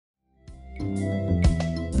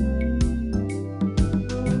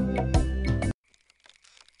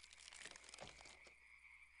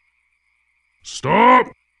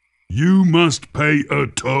You must pay a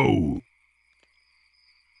toll.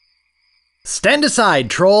 Stand aside,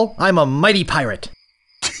 troll. I'm a mighty pirate.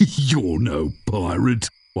 You're no pirate.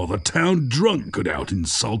 While the town drunk could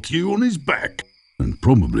out-insult you on his back. And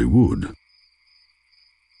probably would.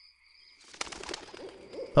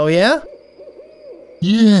 Oh, yeah?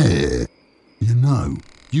 Yeah. You know,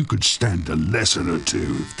 you could stand a lesson or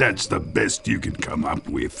two if that's the best you can come up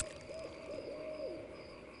with.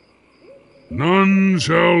 None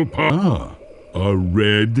shall pass. Ah, a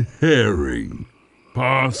red herring.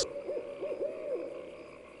 Pass.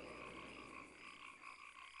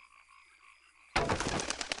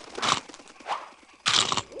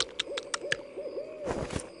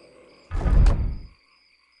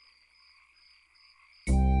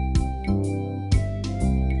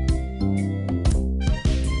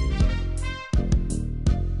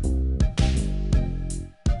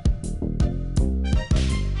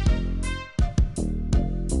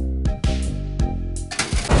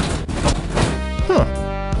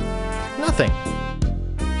 Nothing.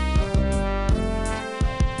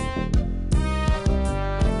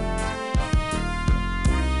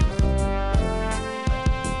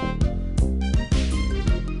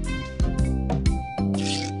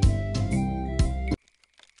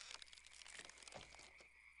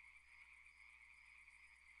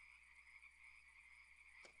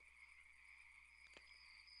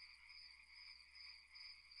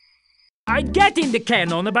 I'd get in the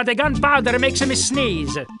cannon, but the gunpowder makes me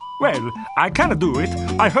sneeze. Well, I can't do it.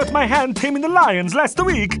 I hurt my hand taming the lions last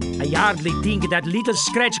week. I hardly think that little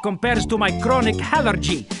scratch compares to my chronic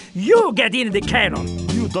allergy. You get in the cannon.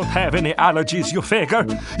 You don't have any allergies, you faker.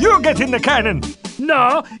 You get in the cannon.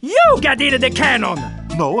 No, you get in the cannon.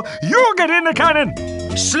 No, you get in the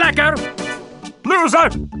cannon. Slacker. Loser.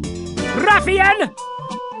 Ruffian.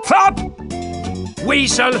 Flop.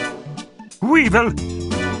 Weasel. Weevil.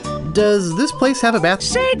 Does this place have a bath?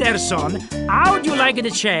 Say there, son, how'd you like the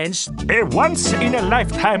chance A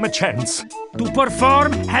once-in-a-lifetime chance. to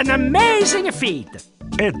perform an amazing feat?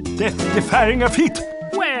 A death-defying feat.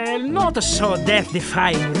 Well, not so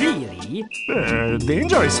death-defying, really.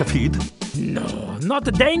 Dangerous feat. No, not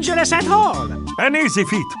dangerous at all. An easy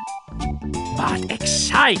feat. But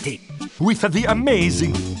exciting. With the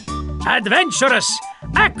amazing Adventurous.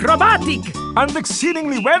 Acrobatic. and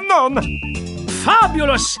exceedingly well-known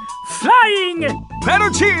Fabulous. Flying.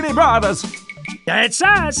 Fettuccine brothers. That's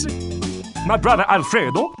us. My brother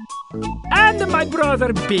Alfredo. And my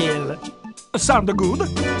brother Bill. Sound good?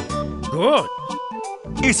 Good.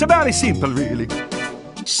 It's very simple, really.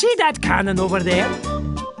 See that cannon over there?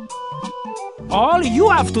 All you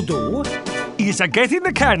have to do, Is get in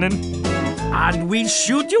the cannon, and we'll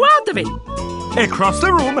shoot you out of it. across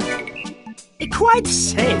the room. Quite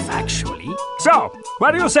safe, actually. So,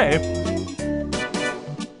 what do you say?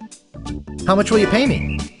 How much will you pay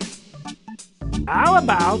me? How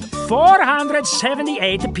about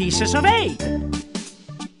 478 pieces of 8?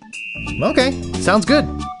 Okay, sounds good.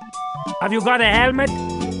 Have you got a helmet?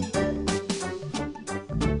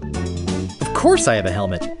 Of course I have a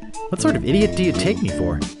helmet. What sort of idiot do you take me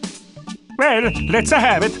for? Well, let's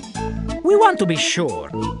have it. We want to be sure.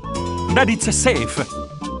 That it's safe.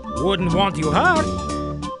 Wouldn't want you hurt.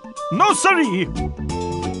 No, siree.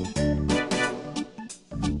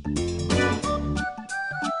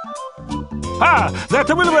 Ah, that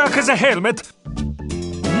will work as a helmet.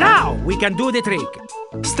 Now we can do the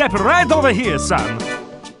trick. Step right over here, son.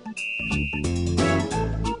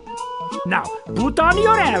 Now, put on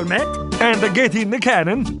your helmet, And get in the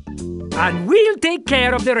cannon. and we'll take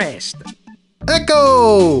care of the rest.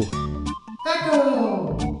 Echo!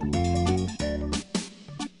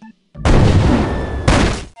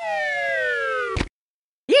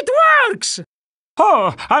 It works!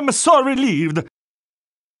 Oh, I'm so relieved.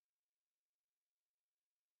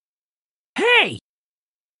 Hey!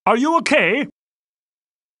 Are you okay?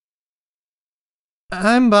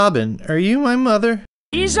 I'm Bobbin. Are you my mother?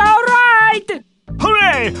 He's all right!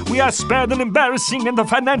 Hooray! We are spared an embarrassing and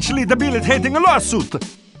financially debilitating lawsuit.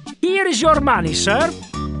 Here is your money, sir.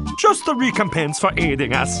 Just a recompense for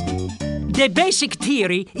aiding us. The basic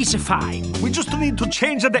theory is fine. We just need to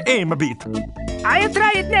change the aim a bit. I'll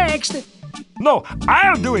try it next. No,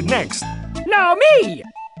 I'll do it next. No, me!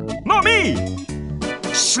 No, me!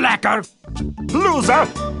 Slacker! Loser!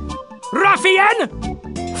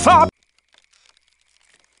 Ruffian! Fop!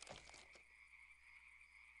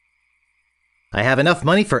 I have enough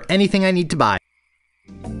money for anything I need to buy.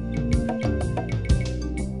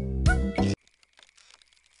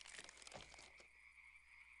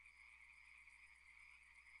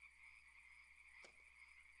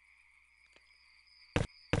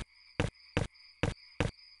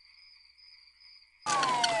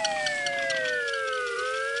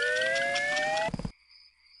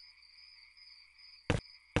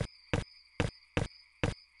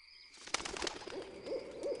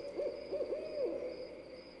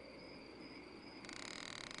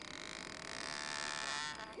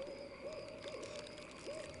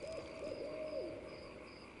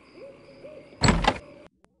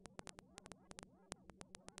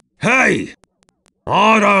 Hey!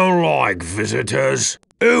 I don't like visitors.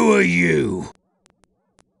 Who are you?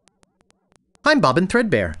 I'm Bobbin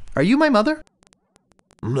Threadbare. Are you my mother?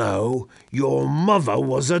 No, your mother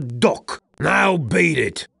was a duck. Now beat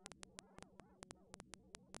it.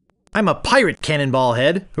 I'm a pirate, Cannonball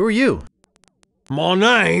Head. Who are you? My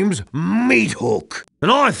name's Meat Hook,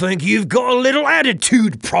 and I think you've got a little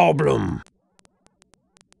attitude problem.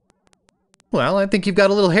 Well, I think you've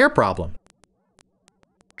got a little hair problem.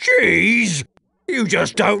 Jeez, you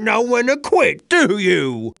just don't know when to quit, do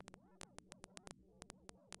you?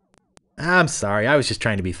 I'm sorry, I was just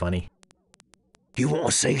trying to be funny. You want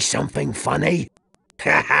to see something funny?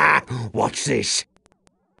 Haha, watch this.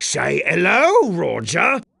 Say hello,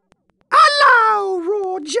 Roger. Hello,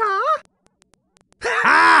 Roger.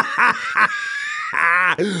 Ha ha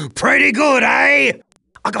ha! Pretty good, eh?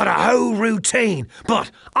 I got a whole routine, but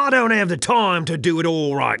I don't have the time to do it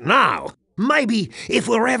all right now. Maybe if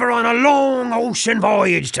we're ever on a long ocean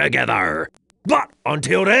voyage together. But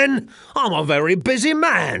until then, I'm a very busy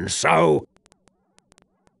man, so...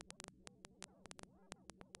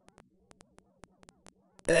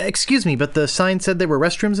 Excuse me, but the sign said there were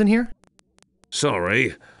restrooms in here?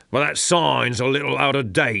 Sorry, but that sign's a little out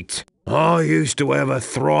of date. I used to have a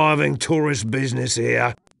thriving tourist business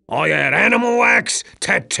here. I had animal wax,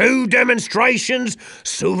 tattoo demonstrations,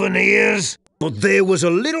 souvenirs. But there was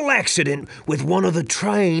a little accident with one of the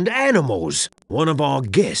trained animals. One of our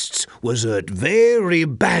guests was hurt very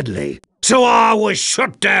badly. So I was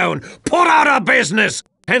shut down, put out of business.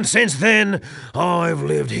 And since then, I've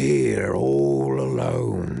lived here all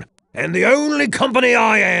alone. And the only company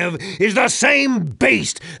I have is the same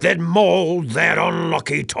beast that mauled that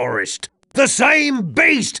unlucky tourist. The same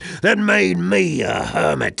beast that made me a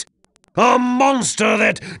hermit. A monster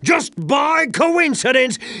that, just by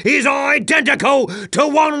coincidence, is identical to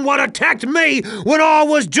one what attacked me when I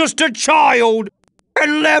was just a child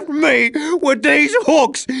and left me with these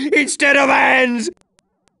hooks instead of hands.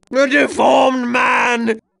 A deformed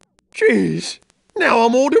man. Jeez, now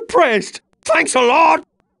I'm all depressed. Thanks a lot.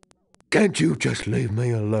 Can't you just leave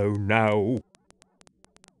me alone now?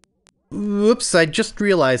 Oops, I just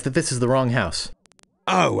realized that this is the wrong house.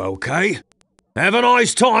 Oh, okay. Have a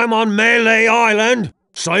nice time on Melee Island.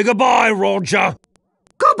 Say goodbye, Roger.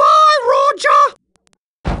 Goodbye, Roger!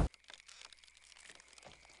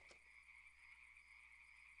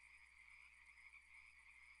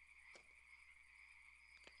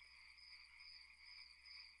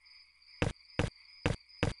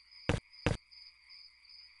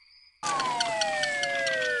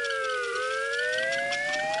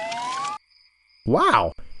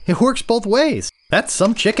 Wow, it works both ways. That's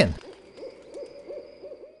some chicken.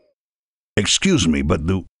 Excuse me, but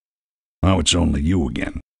Oh, it's only you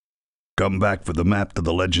again. Come back for the map to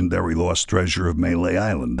the legendary lost treasure of Melee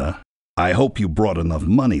Island, huh? I hope you brought enough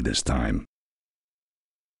money this time.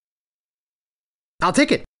 I'll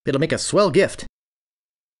take it. It'll make a swell gift.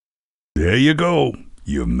 There you go.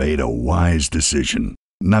 You've made a wise decision.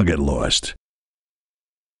 Now get lost.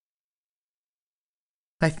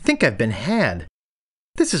 I think I've been had.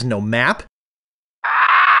 This is no map.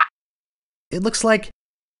 It looks like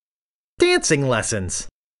dancing lessons.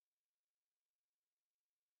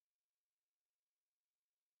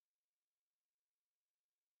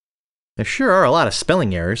 There sure are a lot of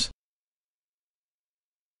spelling errors.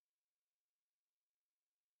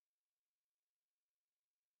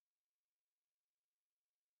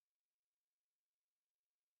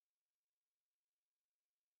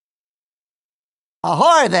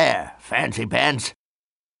 Ahoy there, fancy pants.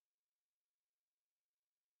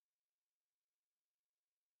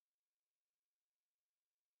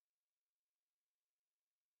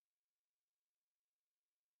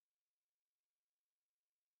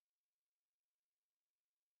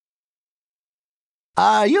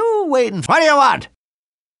 Are you waiting? What do you want?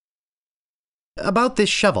 About this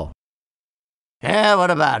shovel. Yeah, what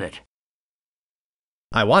about it?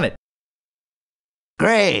 I want it.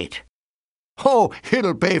 Great. Oh,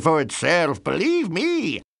 it'll pay for itself, believe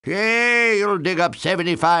me. Yeah, you'll dig up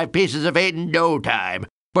 75 pieces of 8 in no time.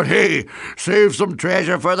 But hey, save some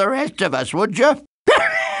treasure for the rest of us, would you?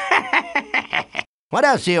 What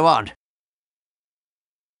else do you want?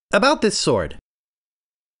 About this sword.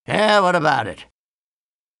 Yeah, what about it?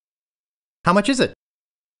 How much is it?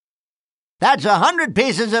 That's 100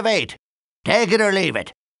 pieces of 8. Take it or leave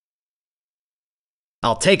it.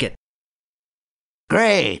 I'll take it.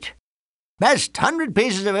 Great. Best 100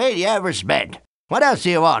 pieces of 8 you ever spent. What else do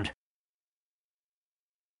you want?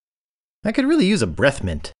 I could really use a breath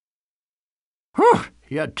mint. Whew,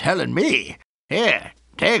 you're telling me. Here,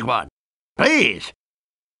 take one. Please.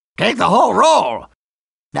 Take the whole roll.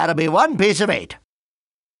 That'll be 1 piece of 8.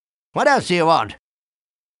 What else do you want?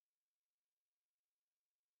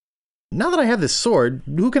 Now that I have this sword,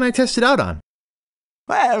 who can I test it out on?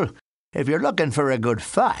 Well, if you're looking for a good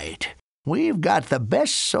fight, we've got the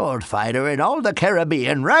best sword fighter in all the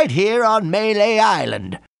Caribbean right here on Malay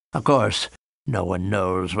Island. Of course, no one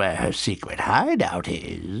knows where her secret hideout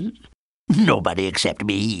is. Nobody except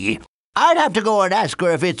me. I'd have to go and ask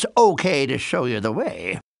her if it's okay to show you the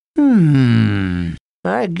way.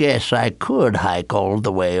 I guess I could hike all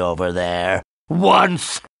the way over there.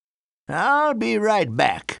 Once. I'll be right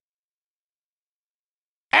back.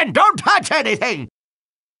 And don't touch anything!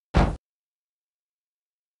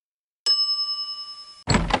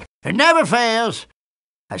 It never fails.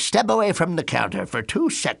 I step away from the counter for 2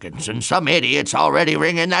 seconds and some idiot's already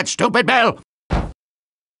ringing that stupid bell.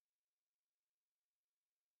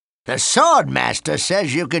 The swordmaster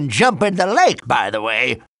says you can jump in the lake, by the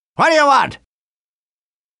way. What do you want?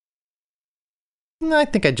 I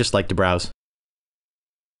think I'd just like to browse.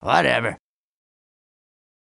 Whatever.